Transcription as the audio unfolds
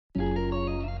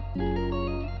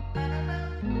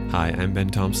Hi, I'm Ben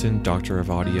Thompson, Doctor of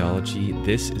Audiology.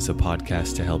 This is a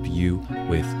podcast to help you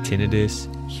with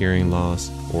tinnitus, hearing loss,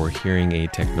 or hearing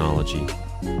aid technology.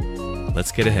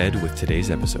 Let's get ahead with today's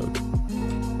episode.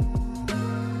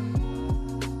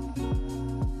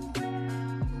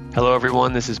 Hello,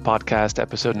 everyone. This is podcast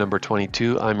episode number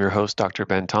 22. I'm your host, Dr.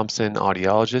 Ben Thompson,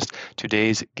 audiologist.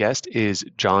 Today's guest is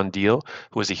John Deal,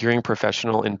 who is a hearing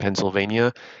professional in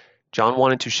Pennsylvania. John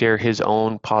wanted to share his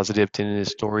own positive tinnitus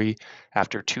story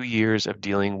after 2 years of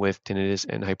dealing with tinnitus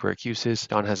and hyperacusis.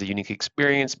 John has a unique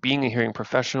experience being a hearing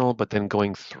professional, but then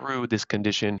going through this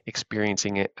condition,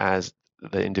 experiencing it as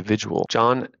the individual.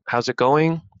 John, how's it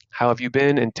going? How have you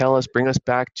been? And bring us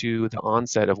back to the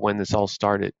onset of when this all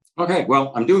started. Okay,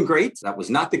 well, I'm doing great. That was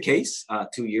not the case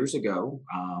 2 years ago.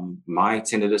 My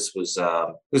tinnitus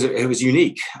was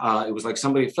unique. It was like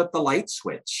somebody flipped the light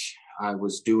switch. I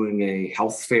was doing a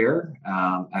health fair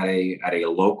at a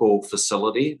local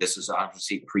facility. This is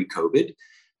obviously pre-COVID.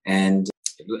 And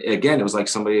again, it was like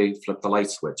somebody flipped the light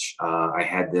switch. I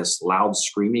had this loud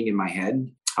screaming in my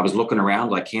head. I was looking around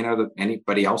like, can't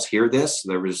anybody else hear this?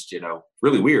 There was,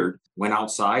 really weird. Went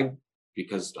outside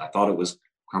because I thought it was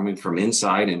coming from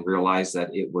inside and realized that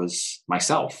it was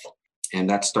myself. And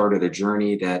that started a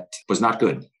journey that was not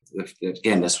good.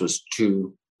 Again, this was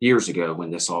 2 years ago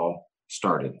when this all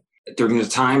started. During the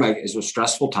time, it was a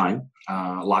stressful time,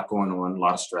 a lot going on, a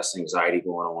lot of stress, anxiety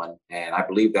going on. And I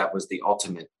believe that was the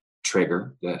ultimate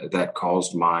trigger that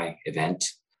caused my event.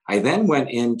 I then went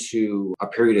into a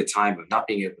period of time of not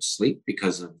being able to sleep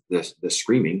because of the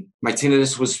screaming. My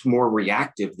tinnitus was more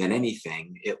reactive than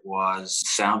anything.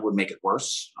 Sound would make it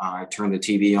worse. I turned the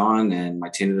TV on and my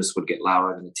tinnitus would get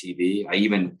louder than the TV. I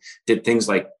even did things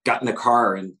like got in the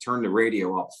car and turned the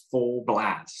radio up full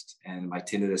blast. And my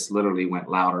tinnitus literally went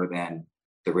louder than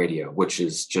the radio, which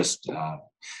is just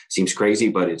seems crazy,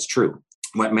 but it's true.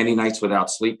 Went many nights without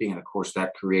sleeping. And of course,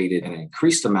 that created an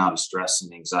increased amount of stress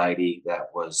and anxiety that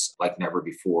was like never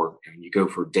before. And you go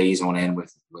for days on end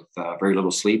with very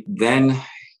little sleep. Then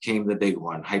came the big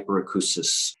one,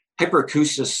 hyperacusis.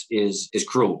 Hyperacusis is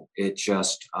cruel. It's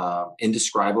just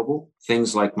indescribable.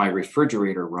 Things like my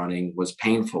refrigerator running was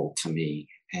painful to me.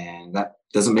 And that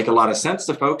doesn't make a lot of sense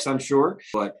to folks, I'm sure.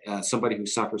 But somebody who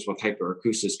suffers with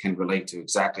hyperacusis can relate to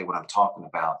exactly what I'm talking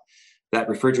about. That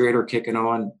refrigerator kicking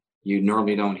on, you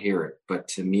normally don't hear it, but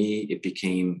to me, it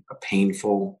became a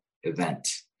painful event.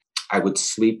 I would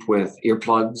sleep with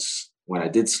earplugs. When I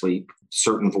did sleep,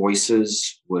 certain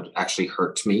voices would actually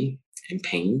hurt me in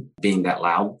pain, being that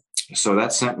loud. So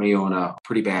that sent me on a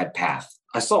pretty bad path.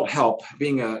 I sought help.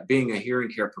 Being a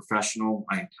hearing care professional,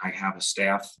 I have a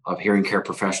staff of hearing care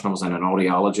professionals and an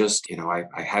audiologist.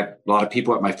 I had a lot of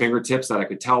people at my fingertips that I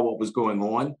could tell what was going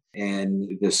on.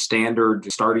 And the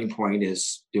standard starting point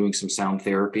is doing some sound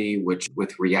therapy, which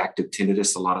with reactive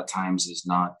tinnitus, a lot of times is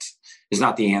not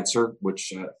the answer,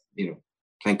 which,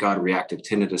 thank God reactive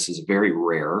tinnitus is very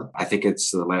rare. I think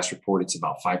it's the last report, it's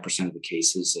about 5% of the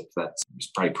cases, if that's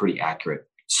probably pretty accurate.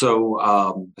 So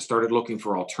I started looking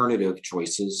for alternative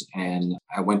choices, and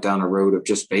I went down a road of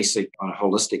just basic, a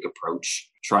holistic approach,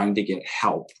 trying to get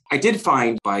help. I did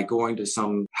find by going to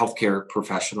some healthcare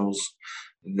professionals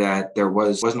that there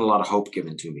wasn't a lot of hope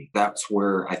given to me. That's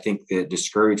where I think the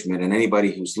discouragement, and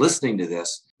anybody who's listening to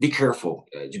this, be careful.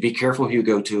 Be careful who you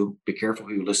go to. Be careful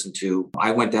who you listen to.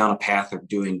 I went down a path of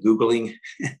doing Googling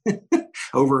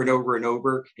over and over and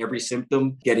over, every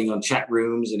symptom, getting on chat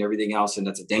rooms and everything else. And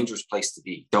that's a dangerous place to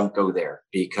be. Don't go there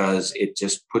because it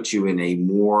just puts you in a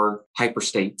more hyper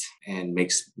state and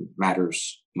makes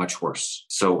matters much worse.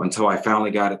 So until I finally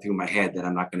got it through my head that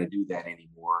I'm not going to do that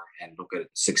anymore and look at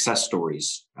success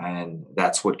stories. And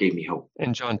that's what gave me hope.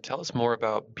 And John, tell us more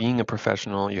about being a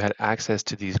professional. You had access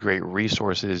to these great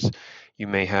resources. You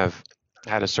may have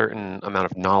had a certain amount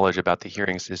of knowledge about the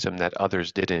hearing system that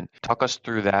others didn't. Talk us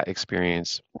through that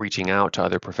experience, reaching out to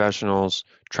other professionals,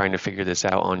 trying to figure this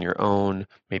out on your own,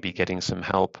 maybe getting some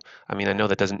help. I mean, I know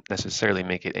that doesn't necessarily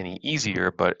make it any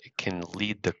easier, but it can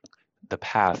lead the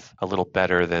path a little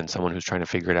better than someone who's trying to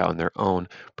figure it out on their own.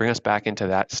 Bring us back into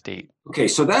that state. Okay,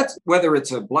 so that's whether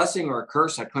it's a blessing or a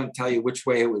curse. I couldn't tell you which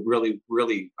way it would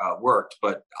really worked,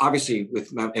 but obviously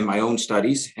in my own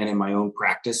studies and in my own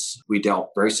practice, we dealt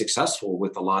very successful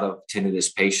with a lot of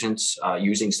tinnitus patients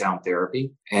using sound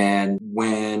therapy. And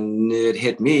when it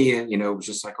hit me, it was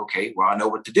just like, okay, well, I know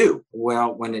what to do.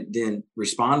 Well, when it didn't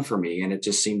respond for me, and it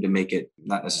just seemed to make it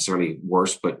not necessarily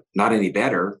worse, but not any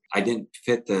better, I didn't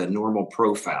fit the normal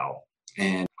profile.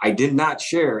 And I did not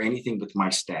share anything with my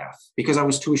staff because I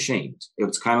was too ashamed. It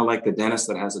was kind of like the dentist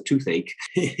that has a toothache.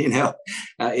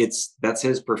 That's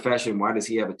his profession. Why does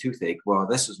he have a toothache? Well,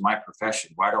 this is my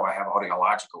profession. Why do I have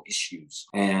audiological issues?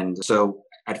 And so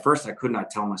at first I could not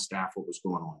tell my staff what was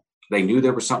going on. They knew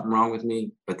there was something wrong with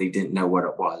me, but they didn't know what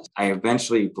it was. I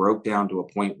eventually broke down to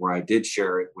a point where I did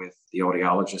share it with the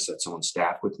audiologist that's on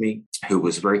staff with me, who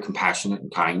was very compassionate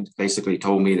and kind. Basically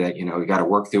told me that, you got to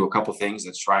work through a couple of things.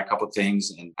 Let's try a couple of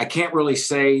things. And I can't really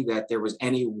say that there was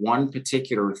any one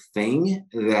particular thing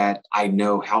that I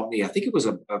know helped me. I think it was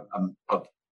a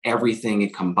everything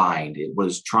it combined. It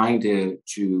was trying to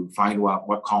find out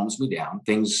what calms me down.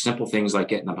 Simple things like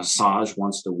getting a massage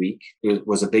once a week. It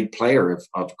was a big player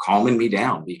of calming me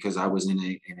down because I was in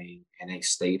a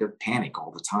state of panic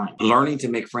all the time. Learning to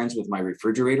make friends with my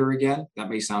refrigerator again. That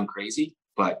may sound crazy,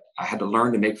 but I had to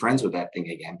learn to make friends with that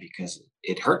thing again because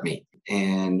it hurt me.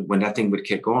 And when that thing would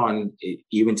kick on,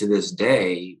 even to this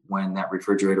day, when that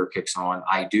refrigerator kicks on,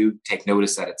 I do take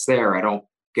notice that it's there. I don't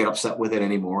get upset with it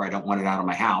anymore. I don't want it out of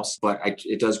my house, but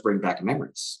it does bring back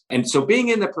memories. And so being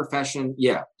in the profession,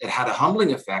 it had a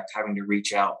humbling effect having to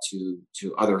reach out to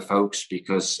other folks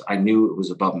because I knew it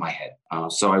was above my head.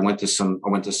 So I went to some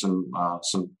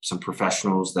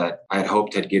professionals that I had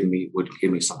hoped would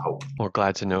give me some hope. We're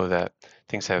glad to know that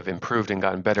things have improved and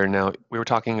gotten better. Now, we were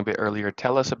talking a bit earlier.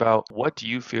 Tell us about what do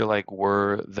you feel like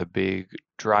were the big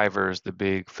drivers, the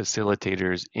big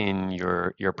facilitators in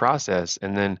your process?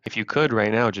 And then if you could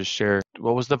right now, just share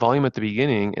what was the volume at the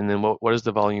beginning and then what is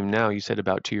the volume now? You said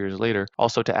about 2 years later.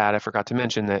 Also to add, I forgot to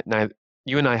mention that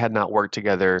you and I had not worked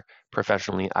together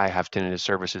professionally. I have tinnitus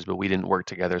services, but we didn't work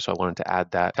together. So I wanted to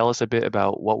add that. Tell us a bit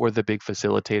about what were the big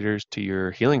facilitators to your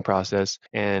healing process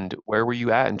and where were you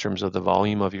at in terms of the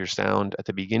volume of your sound at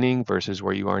the beginning versus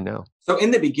where you are now? So in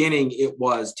the beginning, it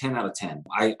was 10 out of 10.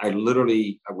 I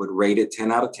would rate it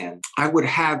 10 out of 10. I would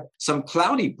have some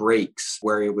cloudy breaks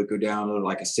where it would go down to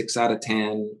like a 6 out of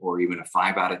 10 or even a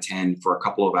 5 out of 10 for a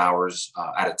couple of hours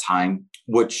at a time,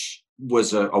 which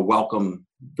was a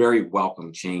very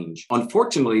welcome change.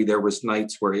 Unfortunately, there was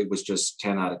nights where it was just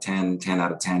 10 out of 10, 10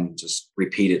 out of 10, just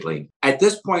repeatedly. At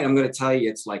this point, I'm going to tell you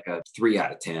it's like a 3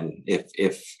 out of 10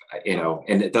 if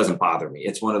and it doesn't bother me.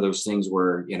 It's one of those things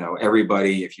where,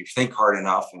 everybody, if you think hard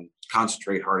enough and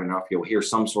concentrate hard enough, you'll hear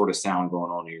some sort of sound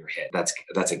going on in your head.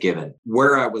 That's a given.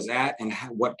 Where I was at and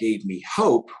what gave me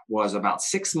hope was about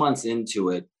 6 months into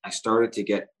it, I started to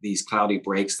get these cloudy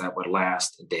breaks that would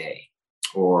last a day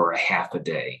or a half a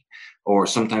day, or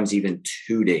sometimes even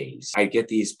 2 days. I get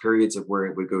these periods of where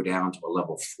it would go down to a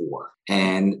level 4.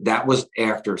 And that was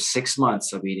after 6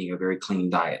 months of eating a very clean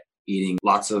diet, eating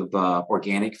lots of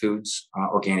organic foods,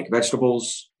 organic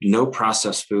vegetables, no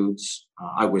processed foods.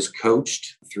 I was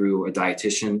coached through a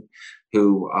dietitian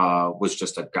who was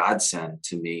just a godsend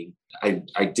to me.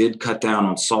 I did cut down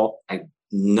on salt,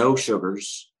 no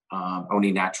sugars.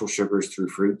 Only natural sugars through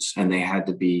fruits, and they had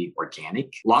to be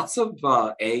organic. Lots of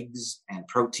eggs and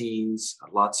proteins,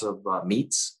 lots of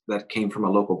meats that came from a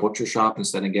local butcher shop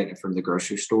instead of getting it from the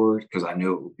grocery store because I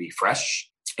knew it would be fresh.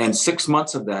 And 6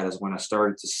 months of that is when I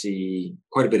started to see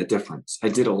quite a bit of difference. I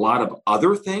did a lot of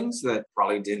other things that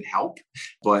probably didn't help,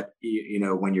 but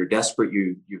when you're desperate,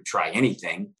 you try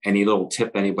anything. Any little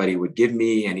tip anybody would give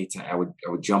me, anytime I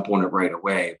would jump on it right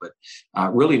away. But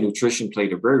really, nutrition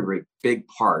played a very, very big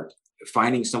part.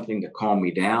 Finding something to calm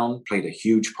me down played a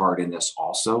huge part in this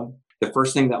also. The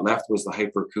first thing that left was the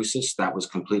hyperacusis. That was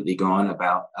completely gone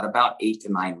at about 8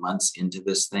 to 9 months into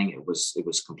this thing. It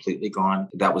was completely gone.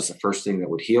 That was the first thing that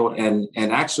would heal. And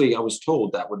actually, I was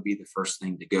told that would be the first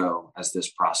thing to go as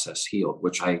this process healed,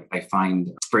 which I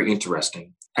find very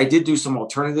interesting. I did do some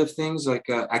alternative things like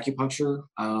acupuncture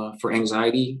for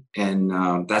anxiety, and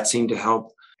that seemed to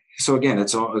help. So again,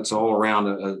 it's all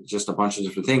around just a bunch of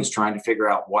different things, trying to figure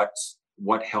out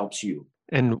what helps you.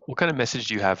 And what kind of message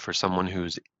do you have for someone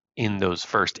who's in those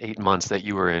first 8 months that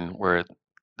you were in where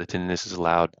the tinnitus is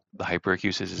loud, the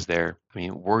hyperacusis is there? I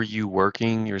mean, were you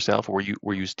working yourself? Were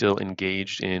you still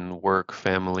engaged in work,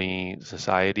 family,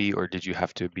 society, or did you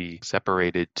have to be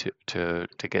separated to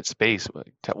get space?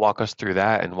 To walk us through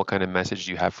that, and what kind of message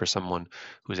do you have for someone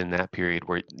who's in that period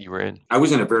where you were in? I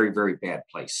was in a very, very bad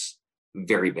place.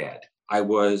 Very bad. I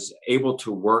was able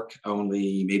to work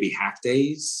only maybe half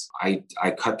days. I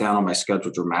cut down on my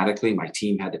schedule dramatically. My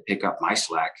team had to pick up my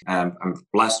slack. I'm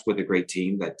blessed with a great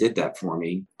team that did that for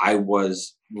me. I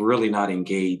was really not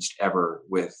engaged ever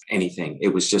with anything.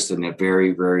 It was just in a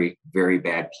very, very, very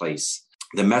bad place.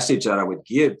 The message that I would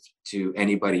give to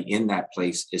anybody in that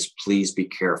place is please be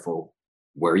careful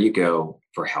where you go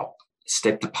for help.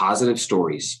 stick to positive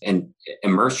stories and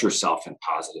immerse yourself in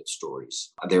positive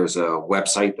stories. There's a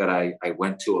website that I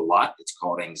went to a lot. It's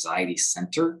called Anxiety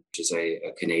Center, which is a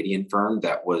Canadian firm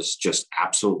that was just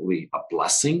absolutely a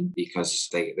blessing because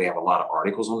they have a lot of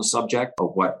articles on the subject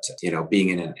of what, being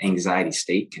in an anxiety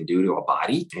state can do to a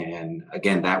body. And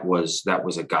again, that was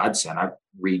a godsend. I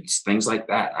read things like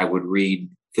that. I would read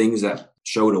things that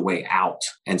showed a way out.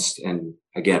 And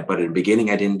again, but in the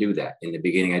beginning, I didn't do that. In the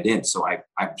beginning, I didn't. So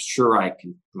I'm sure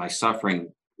my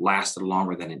suffering lasted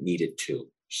longer than it needed to.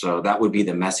 So that would be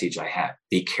the message I had.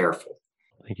 Be careful.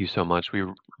 Thank you so much. We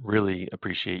really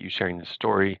appreciate you sharing this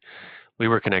story. We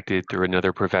were connected through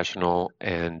another professional,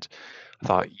 and I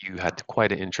thought you had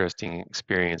quite an interesting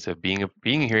experience of being a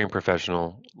hearing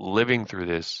professional, living through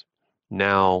this.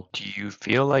 Now, do you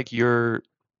feel like you're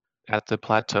at the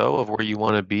plateau of where you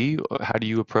want to be? How do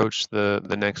you approach the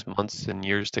next months and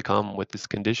years to come with this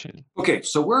condition? Okay,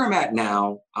 so where I'm at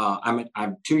now,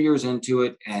 I'm 2 years into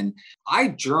it, and I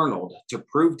journaled to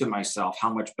prove to myself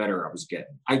how much better I was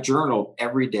getting. I journaled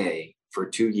every day for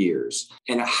 2 years,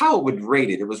 and how I would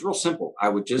rate it was real simple. I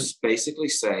would just basically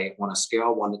say on a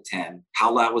scale of 1 to 10,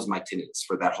 how loud was my tinnitus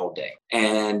for that whole day,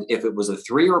 and if it was a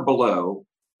 3 or below,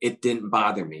 it didn't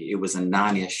bother me. It was a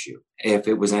non-issue. If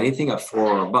it was anything a 4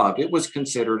 or above, it was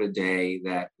considered a day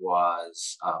that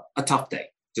was a tough day.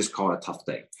 Just call it a tough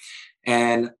day.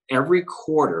 And every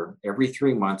quarter, every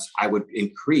 3 months, I would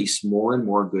increase more and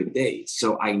more good days.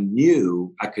 So I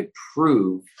knew I could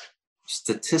prove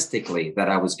statistically that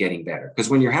I was getting better. Because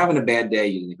when you're having a bad day,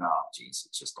 you think, oh, geez,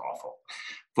 it's just awful.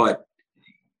 But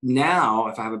now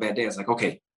if I have a bad day, it's like,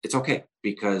 okay, it's okay,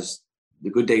 because the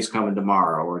good day's coming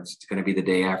tomorrow, or it's going to be the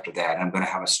day after that. I'm going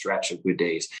to have a stretch of good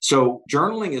days. So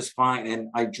journaling is fine. And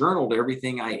I journaled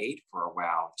everything I ate for a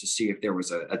while to see if there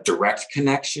was a direct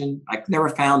connection. I never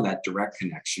found that direct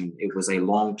connection. It was a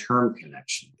long-term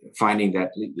connection, finding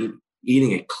that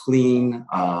eating a clean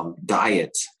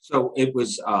diet. So it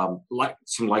was like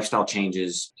some lifestyle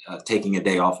changes, taking a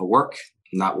day off of work,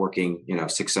 not working,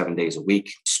 6-7 days a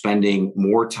week, spending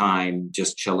more time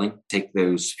just chilling. Take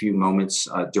those few moments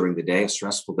during the day. A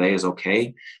stressful day is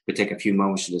okay, but take a few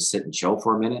moments to just sit and chill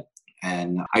for a minute.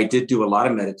 And I did do a lot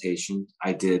of meditation.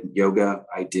 I did yoga.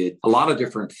 I did a lot of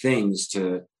different things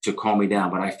to calm me down.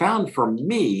 But I found for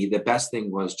me, the best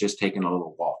thing was just taking a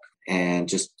little walk. And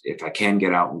just if I can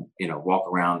get out and,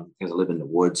 walk around, because I live in the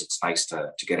woods, it's nice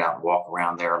to get out and walk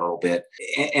around there a little bit.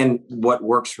 And what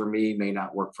works for me may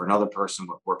not work for another person.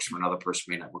 What works for another person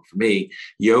may not work for me.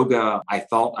 Yoga, I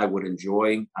thought I would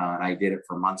enjoy, and I did it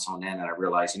for months on end. And I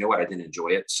realized, I didn't enjoy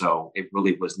it. So it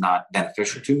really was not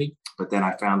beneficial to me. But then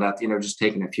I found out, just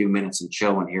taking a few minutes and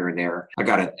chilling here and there. I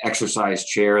got an exercise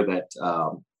chair that,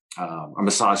 a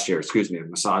massage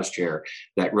chair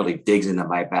that really digs into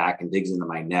my back and digs into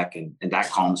my neck, and that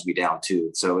calms me down too.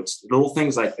 So it's little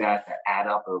things like that add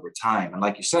up over time. And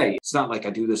like you say, it's not like I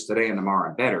do this today and tomorrow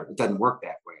I'm better. It doesn't work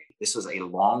that way. This is a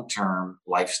long-term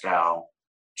lifestyle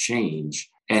change,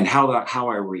 and how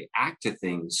I react to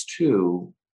things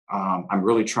too. I'm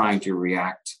really trying to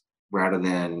react rather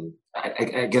than,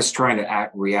 I guess, trying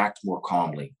to react more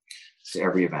calmly to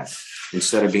every event.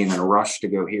 Instead of being in a rush to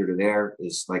go here to there,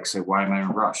 is like, say, why am I in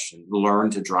a rush? And learn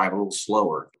to drive a little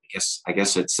slower. I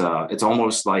guess it's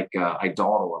almost like I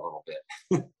dawdle a little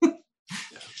bit,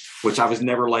 which I was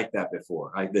never like that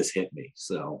before. This hit me.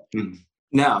 So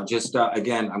now, just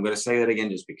again, I'm going to say that again.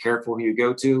 Just be careful who you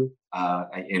go to.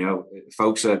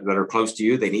 Folks that are close to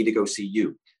you, they need to go see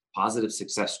you. Positive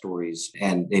success stories,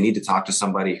 and they need to talk to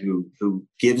somebody who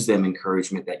gives them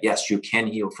encouragement that yes, you can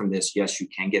heal from this. Yes, you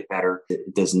can get better.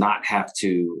 It does not have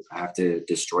to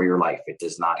destroy your life. It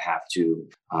does not have to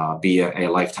be a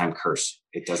lifetime curse.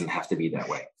 It doesn't have to be that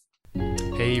way.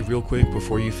 Hey, real quick,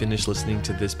 before you finish listening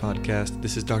to this podcast,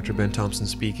 this is Dr. Ben Thompson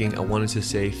speaking. I wanted to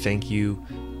say thank you.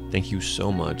 Thank you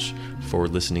so much for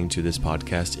listening to this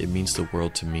podcast. It means the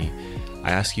world to me.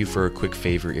 I ask you for a quick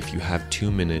favor. If you have 2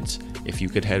 minutes, if you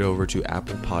could head over to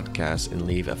Apple Podcasts and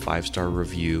leave a 5-star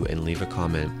review and leave a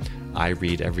comment. I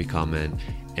read every comment,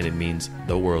 and it means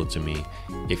the world to me.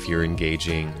 If you're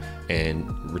engaging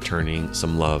and returning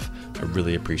some love, I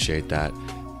really appreciate that.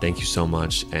 Thank you so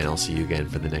much, and I'll see you again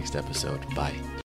for the next episode. Bye.